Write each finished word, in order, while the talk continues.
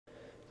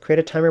create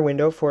a timer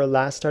window for a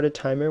last started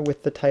timer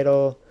with the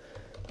title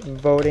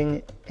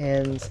voting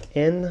ends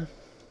in,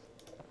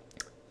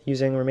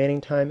 using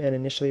remaining time and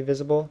initially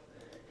visible.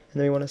 And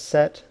then we want to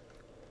set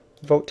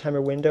vote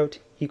timer window to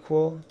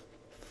equal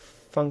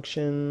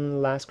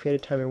function last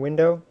created timer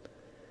window,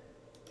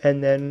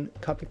 and then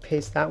copy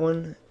paste that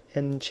one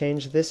and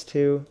change this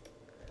to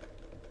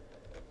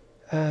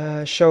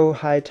show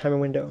hide timer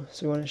window.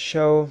 So we want to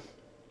show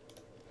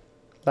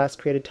last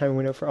created timer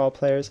window for all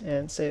players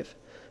and save.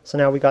 So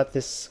now we got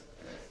this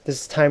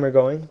timer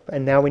going,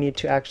 and now we need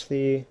to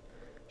actually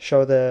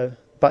show the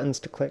buttons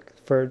to click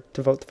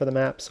to vote for the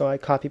map. So I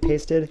copy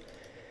pasted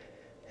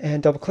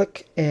and double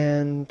click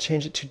and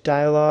change it to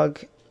dialog,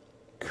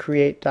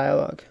 create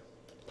dialog.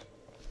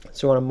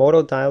 So we want a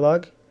modal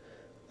dialog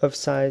of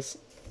size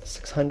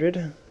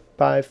 600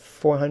 by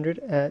 400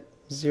 at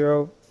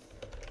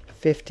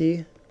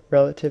 0.50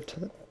 relative to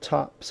the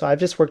top. So I've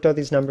just worked out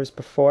these numbers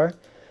before.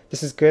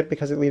 This is good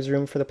because it leaves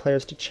room for the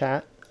players to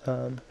chat,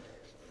 and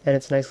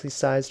it's nicely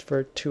sized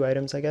for 2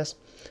 items, I guess.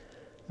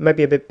 It might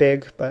be a bit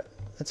big, but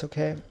that's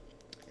okay.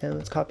 And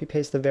let's copy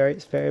paste the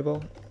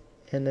variable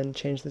and then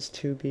change this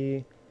to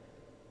be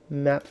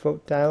map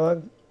vote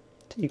dialog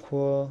to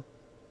equal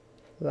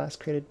last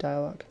created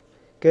dialog.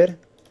 Good.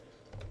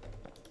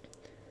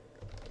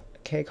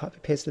 Okay, copy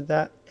pasted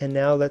that, and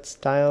now let's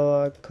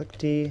dialog, click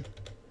D,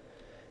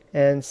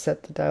 and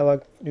set the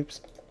dialog.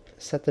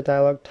 Set the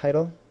dialog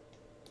title.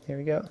 There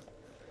we go.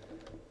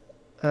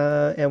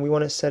 And we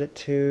want to set it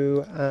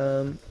to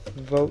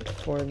vote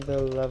for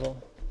the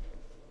level.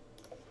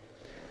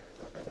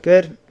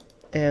 Good.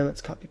 And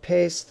let's copy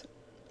paste.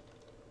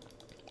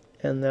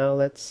 And now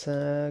let's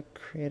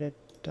create a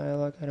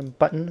dialog item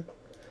button.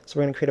 So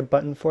we're going to create a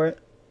button for it,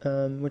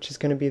 which is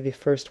going to be the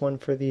first one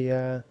for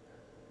the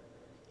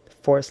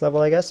forest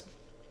level, I guess.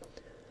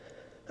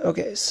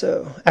 Okay,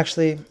 so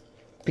actually,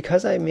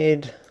 because I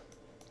made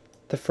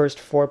the first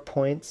 4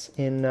 points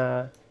in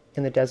the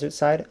desert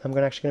side, I'm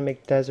actually going to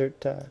make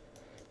the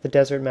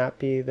desert map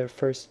be the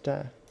first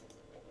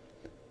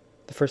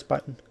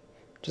button,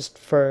 just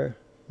for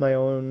my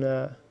own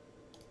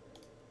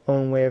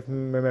way of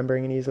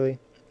remembering it easily.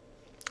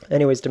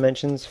 Anyways,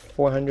 dimensions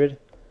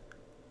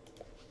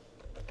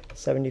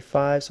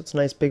 475, so it's a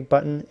nice big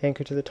button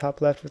anchored to the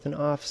top left with an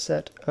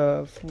offset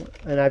of,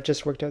 and I've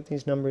just worked out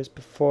these numbers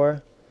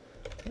before,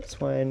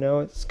 that's why I know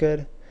it's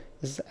good.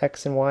 This is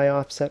X and Y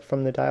offset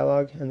from the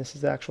dialog, and this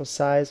is the actual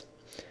size.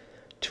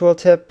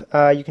 Tooltip,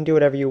 you can do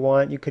whatever you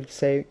want. You could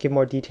say give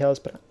more details,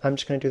 but I'm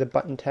just going to do the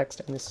button text,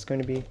 and this is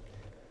going to be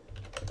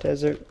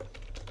desert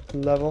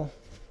level.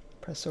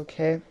 Press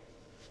OK.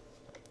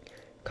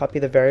 Copy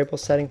the variable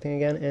setting thing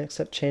again, and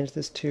except change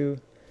this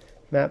to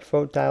map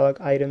vote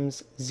dialog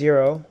items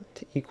 0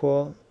 to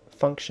equal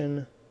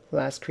function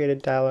last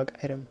created dialog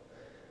item.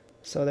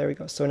 So there we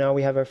go. So now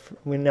we have a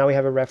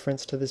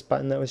reference to this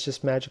button that was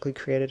just magically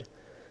created.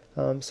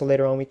 So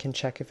later on we can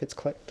check if it's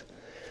clicked.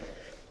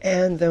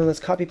 And then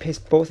let's copy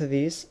paste both of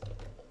these.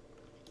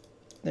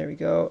 There we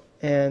go.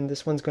 And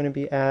this one's going to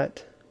be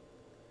at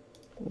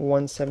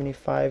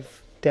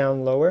 175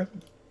 down lower,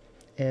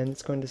 and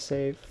it's going to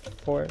say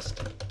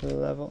forest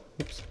level.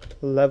 Oops,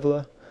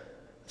 leveler.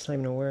 That's not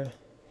even a word.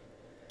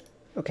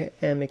 Okay,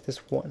 and make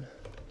this 1.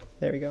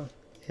 There we go.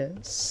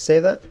 And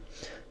save that.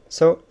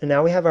 So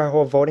now we have our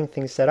whole voting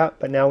thing set up,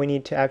 but now we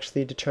need to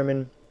actually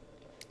determine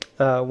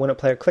when a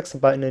player clicks the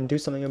button and do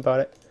something about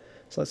it.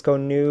 So let's go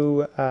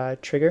new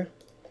trigger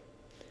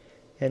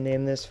and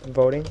name this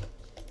voting.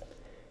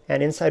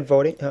 And inside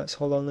voting, so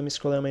hold on, let me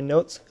scroll down my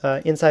notes.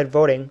 Inside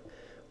voting,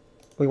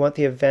 we want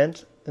the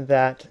event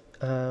that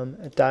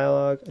a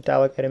dialog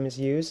item is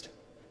used.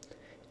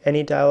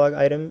 Any dialog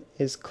item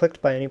is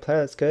clicked by any player,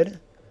 that's good.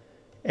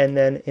 And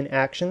then in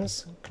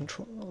actions,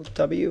 Control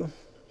W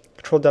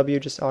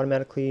just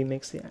automatically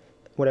makes the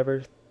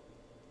whatever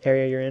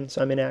area you're in.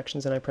 So I'm in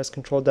actions and I press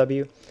Control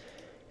W,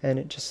 and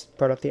it just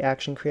brought up the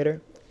action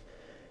creator.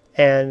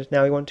 And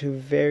now we want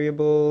to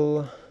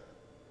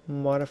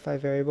modify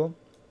variable.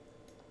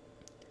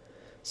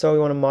 So we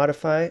want to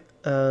modify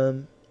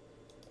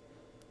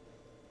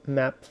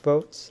map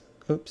votes.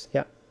 Oops,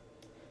 yeah.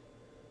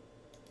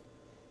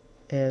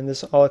 And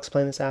this, I'll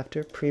explain this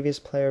after. Previous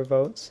player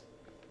votes.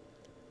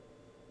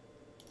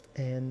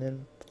 And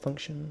then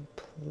function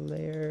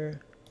player,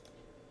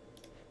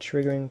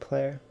 triggering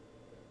player.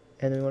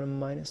 And then we want a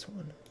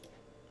 -1.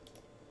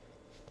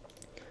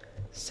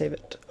 Save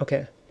it.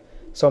 Okay.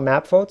 So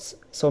map votes.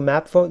 So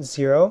map vote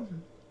 0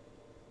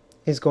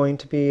 is going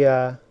to be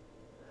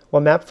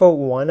well, map vote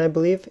 1, I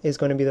believe, is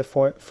going to be the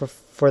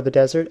for the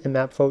desert, and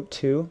map vote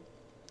 2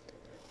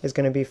 is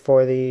going to be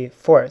for the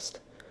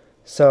forest.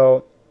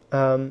 So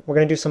we're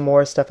going to do some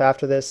more stuff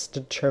after this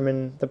to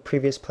determine the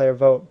previous player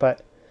vote,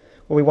 but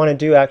what we want to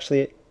do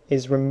actually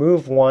is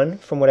remove 1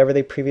 from whatever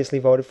they previously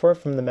voted for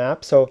from the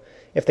map. So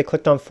if they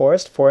clicked on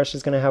forest, forest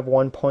is going to have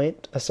 1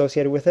 point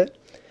associated with it.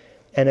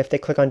 And if they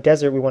click on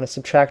desert, we want to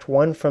subtract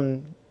 1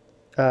 from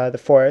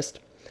the forest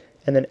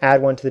and then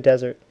add 1 to the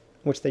desert,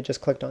 which they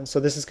just clicked on. So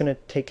this is going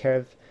to take care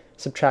of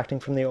subtracting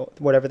from the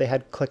whatever they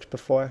had clicked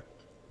before.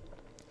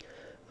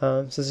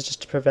 So this is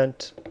just to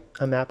prevent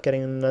a map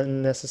getting an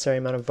unnecessary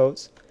amount of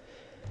votes.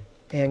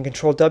 And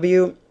Control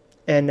W,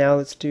 and now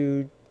let's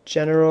do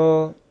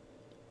general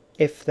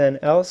if then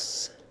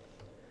else.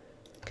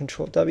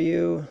 Control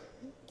W,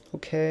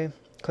 okay,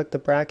 click the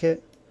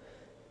bracket,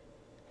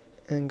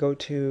 and go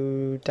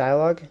to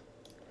dialog.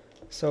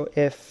 So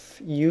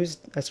if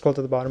used, I scrolled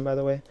to the bottom by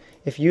the way,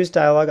 if used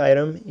dialog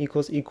item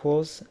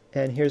equals,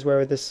 and here's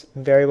where this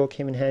variable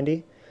came in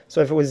handy.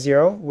 So if it was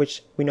 0,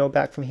 which we know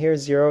back from here,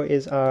 0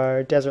 is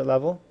our desert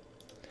level.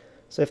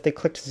 So if they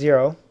clicked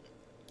 0,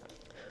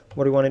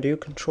 what do we want to do?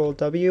 Control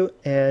W,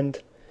 and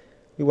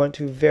we want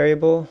to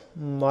variable,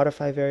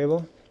 modify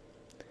variable.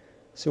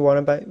 So we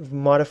want to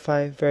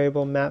modify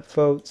variable map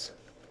votes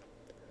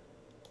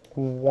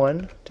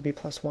 1 to be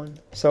 +1.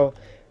 So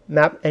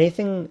map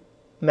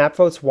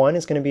votes 1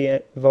 is going to be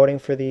voting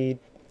for the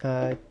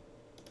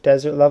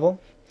desert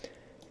level,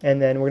 and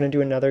then we're going to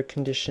do another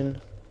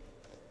condition,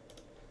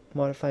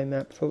 modify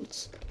map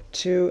votes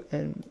 2,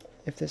 and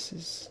if this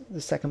is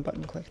the second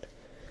button clicked.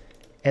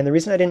 And the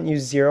reason I didn't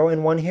use 0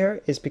 and 1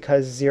 here is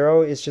because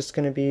 0 is just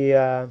going to be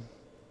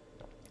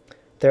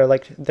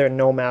their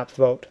no map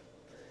vote.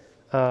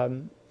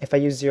 If I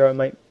use 0, it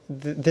might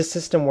this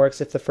system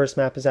works if the first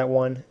map is at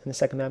 1 and the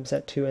second map is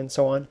at 2 and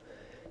so on.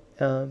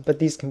 But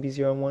these can be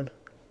 0 and 1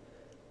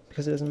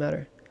 because it doesn't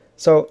matter.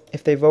 So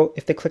if they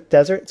click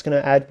desert, it's going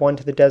to add 1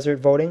 to the desert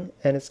voting,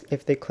 and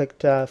if they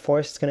clicked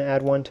forest, it's going to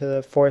add 1 to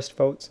the forest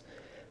votes.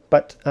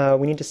 But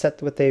we need to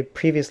set what they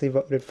previously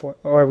voted for,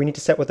 or we need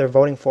to set what they're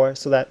voting for,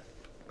 so that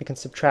we can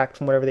subtract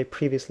from whatever they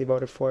previously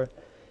voted for,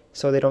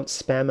 so they don't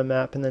spam a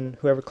map and then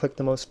whoever clicked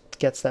the most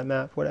gets that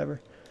map, whatever.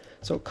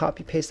 So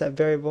copy paste that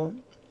variable,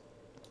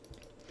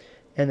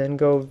 and then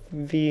go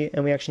V,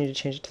 and we actually need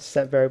to change it to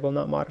set variable,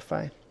 not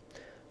modify.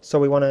 So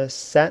we want to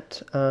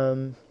set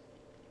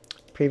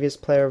previous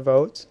player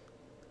votes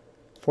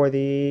for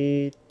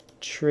the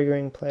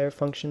triggering player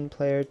function,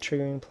 player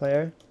triggering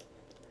player,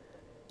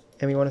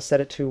 and we want to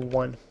set it to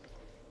 1.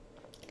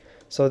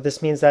 So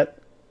this means that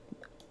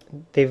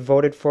they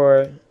voted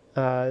for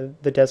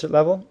the desert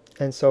level,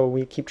 and so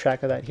we keep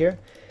track of that here.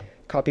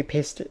 Copy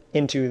paste it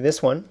into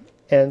this one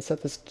and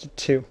set this to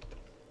 2.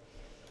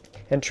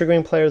 And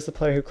triggering player is the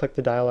player who clicked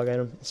the dialog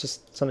item. It's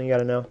just something you got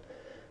to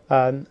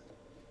know.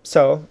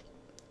 So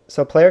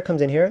player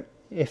comes in here.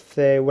 If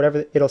they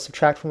it'll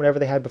subtract from whatever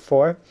they had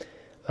before.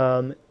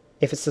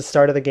 If it's the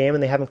start of the game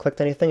and they haven't clicked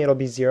anything, it'll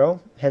be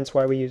 0. Hence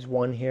why we use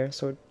 1 here,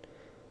 so we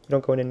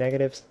don't go into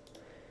negatives.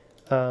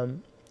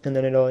 And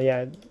then it'll,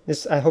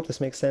 I hope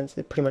this makes sense.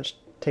 It pretty much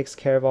takes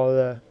care of all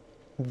the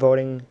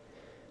voting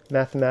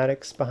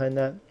mathematics behind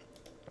that.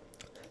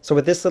 So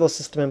with this little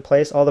system in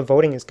place, all the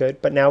voting is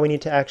good, but now we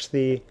need to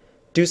actually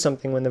do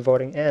something when the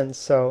voting ends.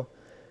 So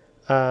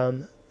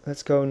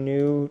let's go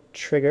new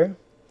trigger,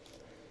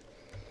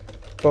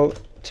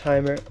 vote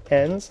timer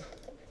ends,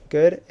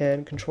 good,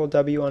 and Control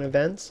W on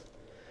events,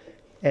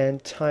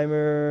 and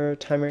timer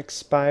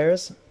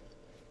expires,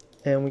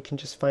 and we can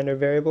just find our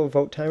variable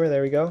vote timer.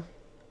 There we go.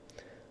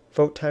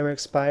 Vote timer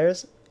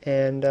expires,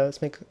 and let's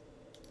make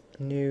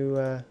a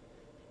new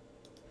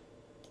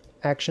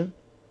action,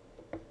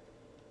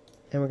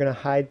 and we're going to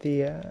hide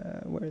the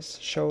where's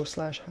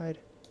show/hide.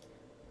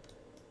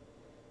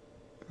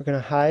 We're going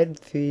to hide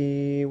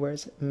the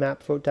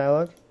map vote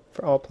dialog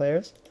for all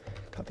players.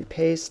 Copy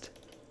paste,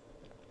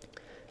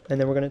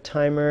 and then we're going to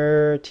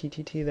timer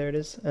TTT. There it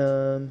is.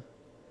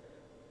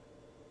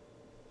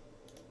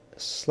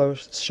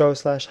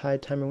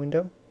 Show/hide timer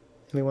window,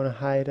 and we want to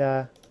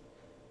hide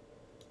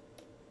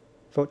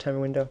vote timer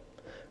window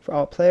for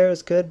all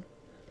players. Good.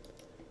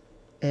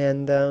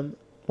 And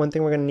one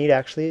thing we're going to need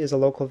actually is a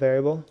local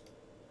variable,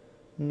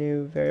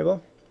 new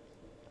variable,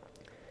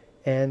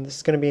 and this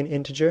is going to be an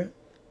integer,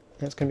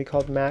 and it's going to be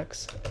called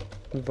max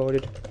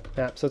voted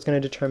map. So it's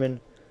going to determine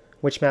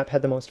which map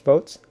had the most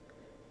votes,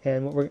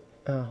 and what we're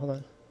hold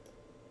on.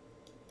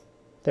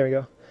 There we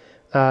go.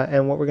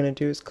 And what we're going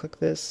to do is click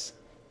this.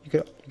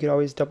 You could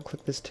always double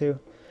click this too,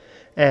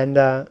 and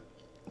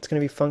it's going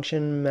to be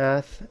function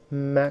math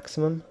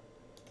maximum,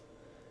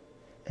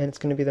 and it's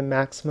going to be the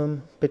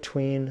maximum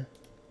between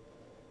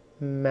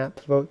map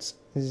votes.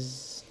 We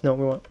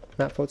want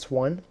map votes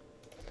 1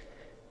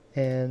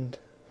 and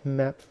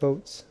map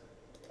votes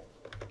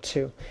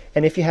 2.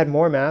 And if you had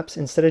more maps,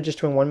 instead of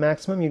just doing one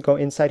maximum, you'd go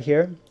inside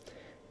here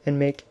and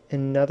make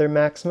another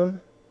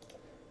maximum,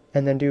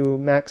 and then do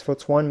max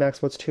votes 1, max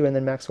votes 2, and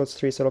then max votes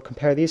 3. So it'll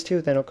compare these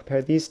two, then it'll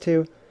compare these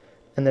two,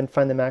 and then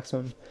find the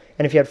maximum.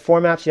 And if you had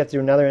 4 maps, you have to do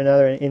another,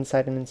 and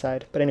inside and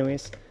inside. But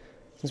anyways,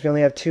 since we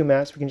only have 2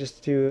 maps, we can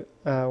just do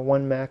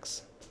one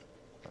max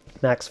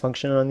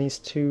function on these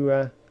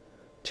two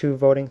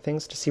voting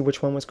things to see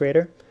which one was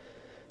greater.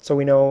 So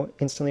we know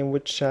instantly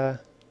which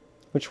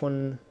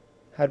one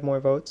had more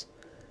votes.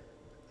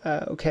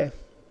 Okay.